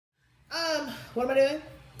What am I doing?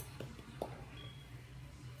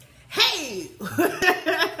 Hey!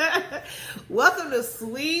 Welcome to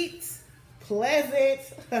Sweet, Pleasant.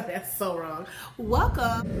 That's so wrong.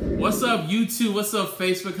 Welcome. What's up, YouTube? What's up,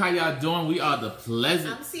 Facebook? How y'all doing? We are the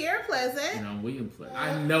Pleasant. I'm Sierra Pleasant. And I'm William Pleasant.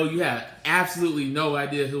 I know you have absolutely no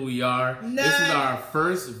idea who we are. None. This is our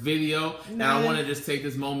first video. None. And I want to just take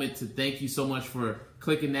this moment to thank you so much for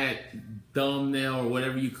clicking that thumbnail or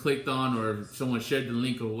whatever you clicked on, or someone shared the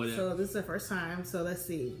link or whatever. So this is the first time. So let's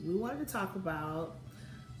see. We wanted to talk about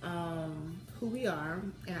who we are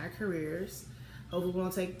and our careers. Hopefully it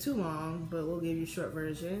won't take too long, but we'll give you a short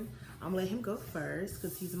version. I'm gonna let him go first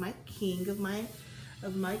because he's my king of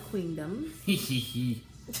my queendom.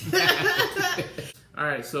 All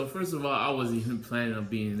right, so first of all, I wasn't even planning on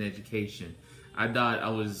being in education. I thought I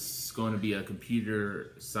was going to be a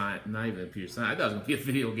computer science, not even a computer science. I thought I was going to be a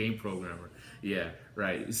video game programmer. Yeah,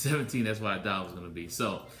 right. 17, that's what I thought I was going to be.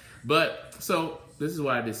 So this is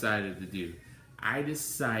what I decided to do. I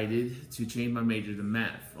decided to change my major to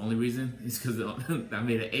math. Only reason is because I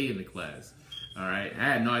made an A in the class. All right, I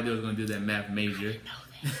had no idea I was going to do that math major.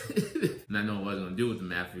 Not knowing what I was going to do with the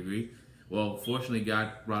math degree. Well, fortunately,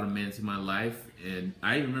 God brought a man into my life, and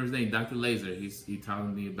I even remember his name, Dr. Laser. He taught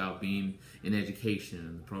me about being in education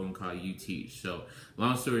in the program called You Teach. So,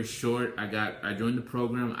 long story short, I joined the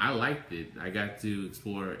program. I liked it. I got to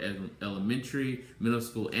explore elementary, middle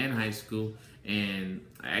school, and high school, and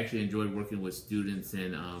I actually enjoyed working with students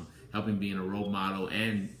and helping being a role model,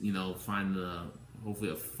 and find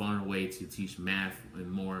hopefully a fun way to teach math and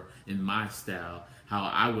more in my style, how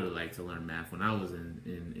I would have liked to learn math when I was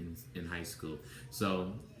in high school.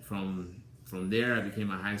 So from there, I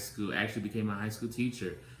became a high school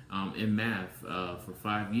teacher in math for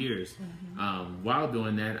 5 years. Mm-hmm. While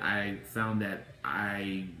doing that, I found that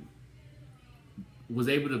I was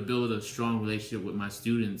able to build a strong relationship with my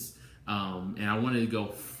students, and I wanted to go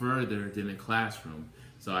further than the classroom.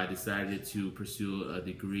 So I decided to pursue a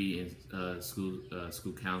degree in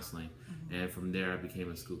school counseling, and from there I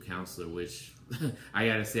became a school counselor, which I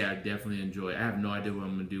gotta say I definitely enjoy. I have no idea what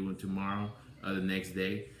I'm gonna do tomorrow, the next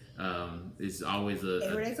day. It's always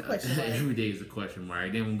every day's a question mark. Every day is a question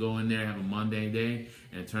mark. Then we'll go in there, have a Monday day,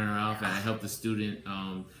 and turn it off, and I help the student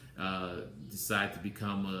decide to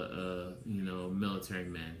become a military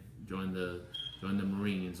man, join the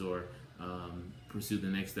Marines, or pursue the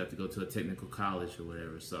next step to go to a technical college or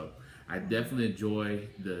whatever. So I definitely enjoy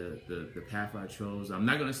the path I chose. I'm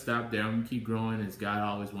not going to stop there. I'm going to keep growing, as God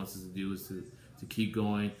always wants us to do, is to keep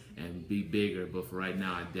going and be bigger. But for right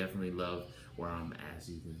now, I definitely love where I'm at.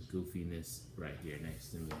 See the goofiness right here next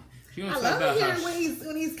to me. I love it here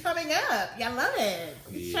when he's coming up. Yeah, I love it.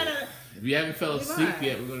 Yeah. If you haven't fell asleep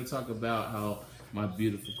yet, we're going to talk about how my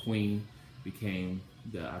beautiful queen became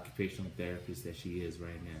the occupational therapist that she is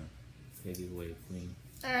right now. Take it away, queen.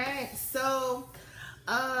 All right, so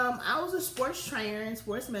I was a sports trainer in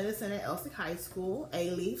sports medicine at Elsick High School,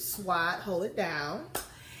 A-Leaf, SWAT, hold it down.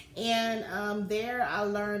 And there I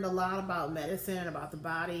learned a lot about medicine, about the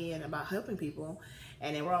body, and about helping people.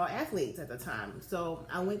 And they were all athletes at the time. So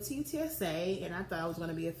I went to UTSA, and I thought I was going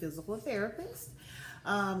to be a physical therapist.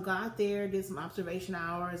 Got there, did some observation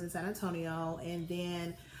hours in San Antonio, and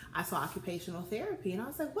then I saw occupational therapy, and I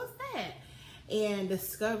was like, what's that? And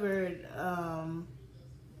discovered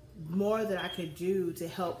more that I could do to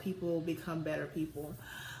help people become better people.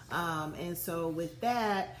 And so with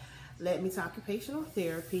that, led me to occupational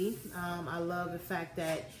therapy. I love the fact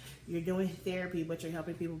that you're doing therapy, but you're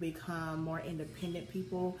helping people become more independent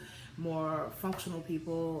people, more functional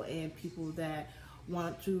people, and people that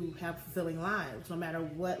want to have fulfilling lives, no matter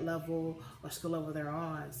what level or skill level they're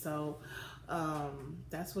on. So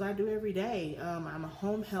that's what I do every day. I'm a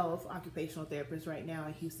home health occupational therapist right now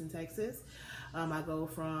in Houston, Texas. I go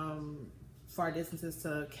from far distances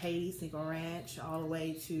to Katy, Cinco Ranch, all the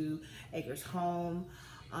way to Acres Home,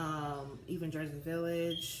 even Jersey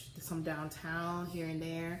Village, some downtown here and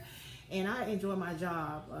there. And I enjoy my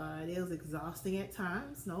job. It is exhausting at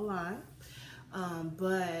times, no lie.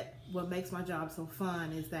 But what makes my job so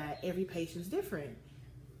fun is that every patient's different.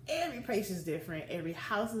 Every patient's different. Every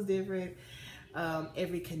house is different.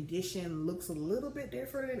 Every condition looks a little bit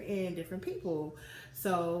different in different people.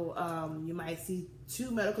 So you might see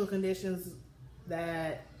two medical conditions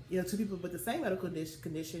that, two people with the same medical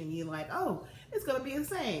condition, and you're like, oh, it's going to be the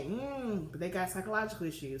same. But they got psychological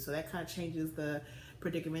issues. So that kind of changes the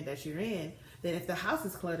predicament that you're in. Then if the house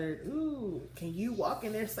is cluttered, can you walk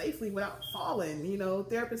in there safely without falling?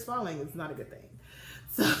 Therapists falling is not a good thing.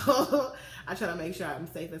 So I try to make sure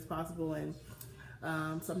I'm safe as possible, and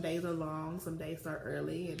some days are long, some days start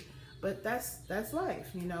early, but that's life,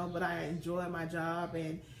 But I enjoy my job,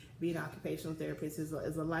 and being an occupational therapist is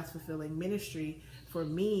a life-fulfilling ministry for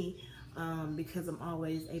me, because I'm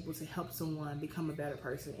always able to help someone become a better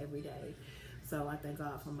person every day. So I thank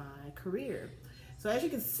God for my career. So as you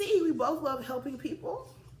can see, we both love helping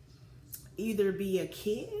people, either be a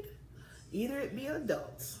kid, either it be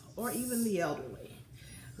adults, or even the elderly.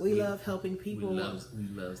 We love helping people. We love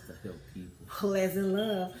to help people. Pleasant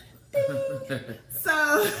love.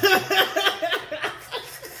 So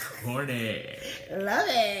horny. Love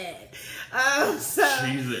it.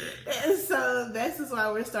 So this is why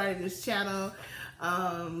we're starting this channel.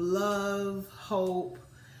 Love, hope,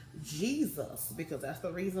 Jesus, because that's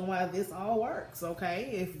the reason why this all works.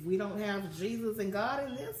 Okay, if we don't have Jesus and God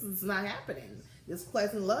in this, it's not happening. This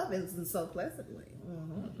pleasant love isn't so pleasantly.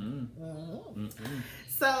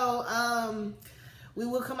 So we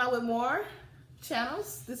will come out with more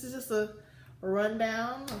channels. This is just a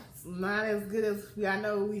rundown. It's not as good as I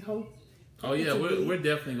know we hope. Oh yeah, we're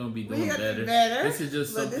definitely gonna be doing better. This is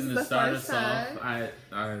just something to start us off.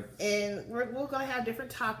 And we're gonna have different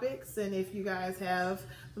topics, and if you guys have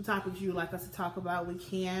some topics you would like us to talk about, we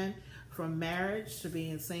can. From marriage to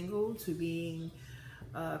being single to being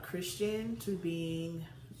Christian to being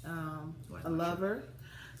a lover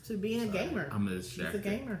to being a gamer. I'm a distracted.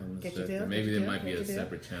 He's a gamer. Maybe there might be a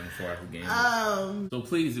separate channel for our gamers. So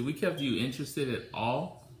please, if we kept you interested at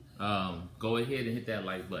all, go ahead and hit that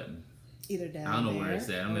like button. Either down I don't know there, where it's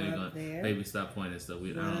at. I'm maybe going there. maybe stop pointing stuff.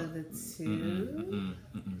 One of the two.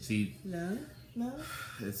 See, no.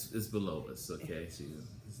 It's below us. Okay, she's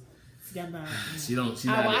not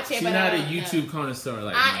watch it, she's not a YouTube connoisseur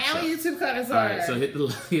like I myself. am a YouTube connoisseur. All right, so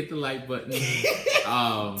hit the like button.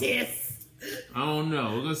 I don't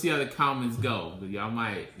know. We're gonna see how the comments go, but y'all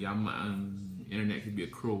might internet could be a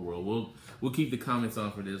cruel world. We'll keep the comments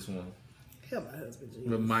on for this one. Hell, my husband. Jesus.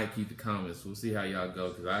 We might keep the comments. We'll see how y'all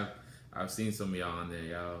go, because I've seen some of y'all on there.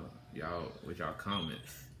 Y'all with y'all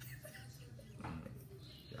comments.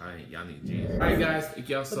 Y'all need Jesus. All right, guys. Thank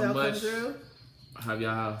y'all so much. Have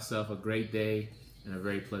y'all yourself a great day and a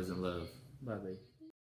very pleasant love. Bye, baby.